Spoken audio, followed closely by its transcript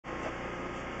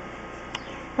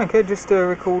Okay, just a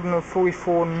recording of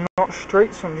 44 Nott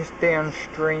Street, so I'm just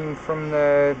downstream from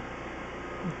the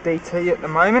DT at the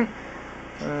moment,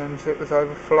 so it was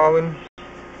overflowing.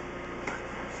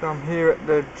 So I'm here at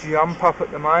the jump up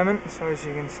at the moment, so as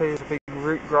you can see there's a big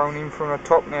root growing in from the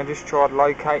top. Now I just tried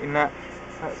locating that.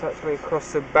 That's actually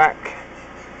across the back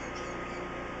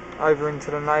over into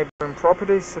the neighbouring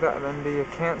properties, so that'll then be a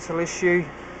council issue.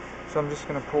 So I'm just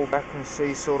going to pull back and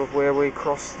see sort of where we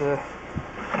cross the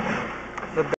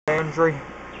boundary.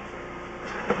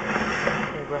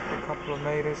 Go back a couple of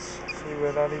metres, see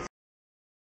where that is.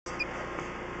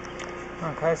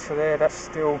 Okay, so there, that's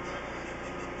still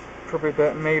probably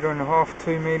about 1.5 metres,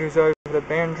 2 metres over the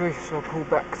boundary, so I'll pull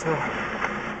back to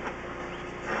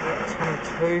about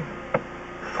 22.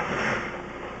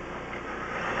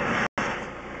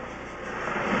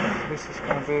 This is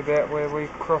going to be about where we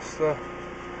cross the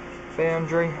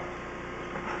boundary.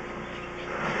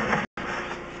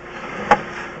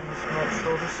 Just make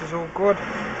sure this is all good.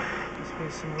 There's be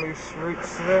some loose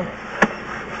roots there.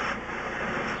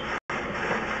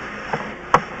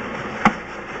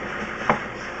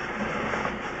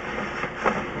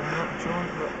 Not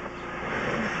joint, but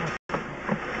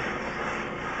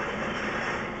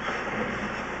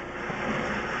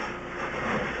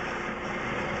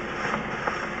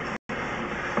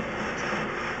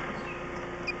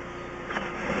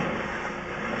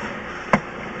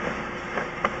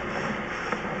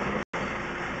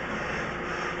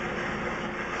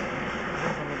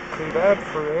too bad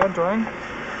for air drain.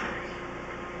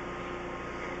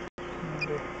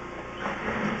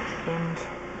 And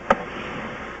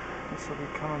this will be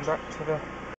coming back to the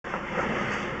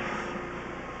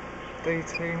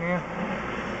DT now.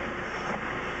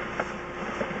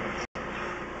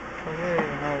 So yeah, you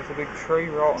know, there's a big tree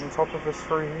right on top of us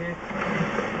through here.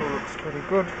 All looks pretty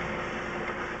good.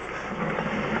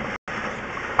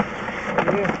 So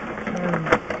yeah,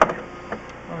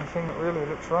 only thing that really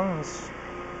looks wrong is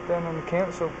down on the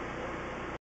council.